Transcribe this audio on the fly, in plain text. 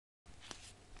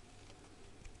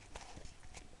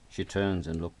She turns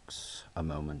and looks a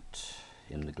moment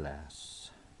in the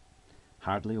glass,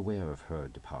 hardly aware of her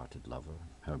departed lover.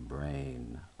 Her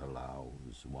brain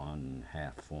allows one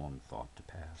half-formed thought to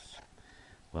pass.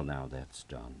 Well, now that's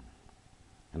done,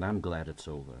 and I'm glad it's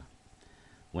over.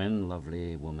 When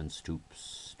lovely woman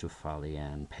stoops to folly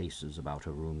and paces about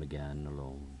her room again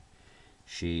alone,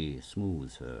 she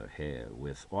smooths her hair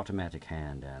with automatic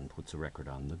hand and puts a record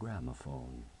on the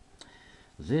gramophone.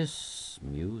 This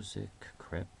music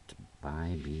crept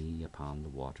by me upon the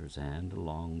waters and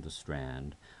along the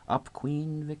Strand, up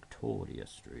Queen Victoria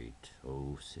Street.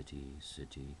 Oh, city,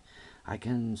 city, I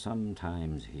can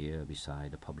sometimes hear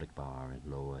beside a public bar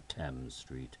in Lower Thames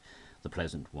Street the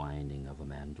pleasant winding of a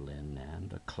mandolin,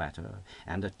 and a clatter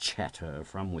and a chatter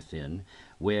from within,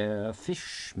 where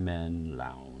fishmen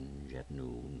lounge at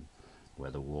noon, where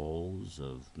the walls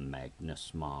of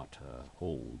Magnus Martyr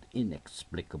hold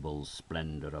inexplicable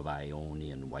splendor of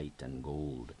Ionian white and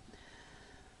gold.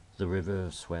 The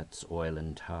river sweats oil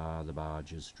and tar, the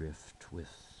barges drift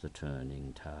with the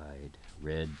turning tide,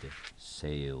 red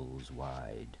sails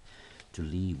wide to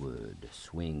leeward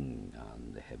swing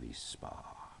on the heavy spar.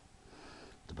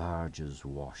 The barges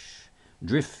wash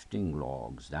drifting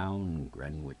logs down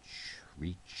Greenwich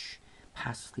reach,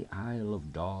 past the Isle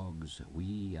of Dogs,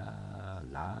 wee-a,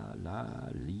 la-la,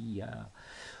 lee-a,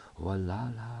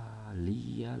 wa-la-la,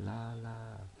 lee-a,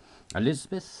 la-la.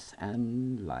 Elizabeth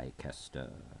and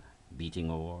Leicester, beating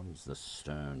oars, the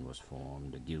stern was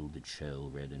formed, a gilded shell,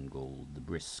 red and gold, the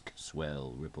brisk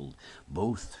swell rippled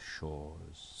both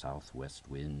shores, southwest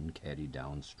wind carried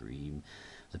downstream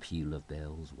the peal of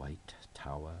bells, white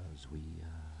towers,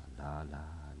 wee-a, la-la,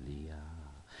 lee-a,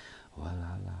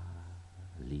 wa-la-la,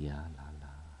 lee-a, la-la.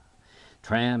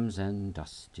 Trams and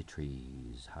dusty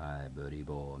trees, Highbury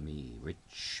bore me,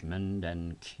 Richmond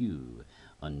and Kew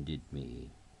undid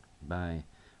me. By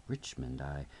Richmond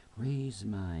I raise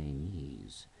my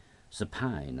knees,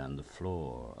 supine on the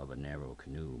floor of a narrow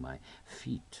canoe. My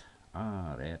feet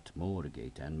are at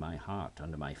Moorgate, and my heart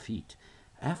under my feet.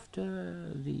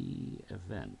 After the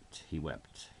event he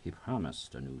wept, he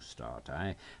promised a new start.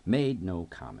 I made no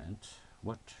comment.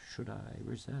 What should I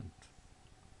resent?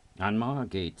 On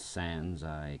Margate sands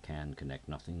I can connect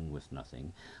nothing with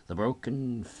nothing, the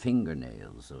broken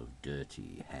fingernails of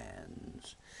dirty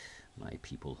hands. My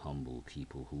people, humble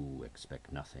people who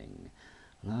expect nothing.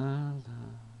 La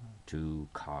la, to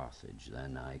Carthage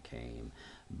then I came,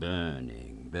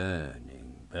 burning,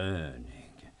 burning,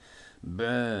 burning,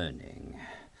 burning.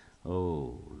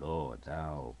 O Lord,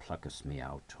 thou pluckest me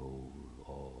out, O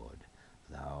Lord,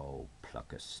 thou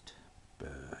pluckest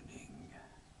burning.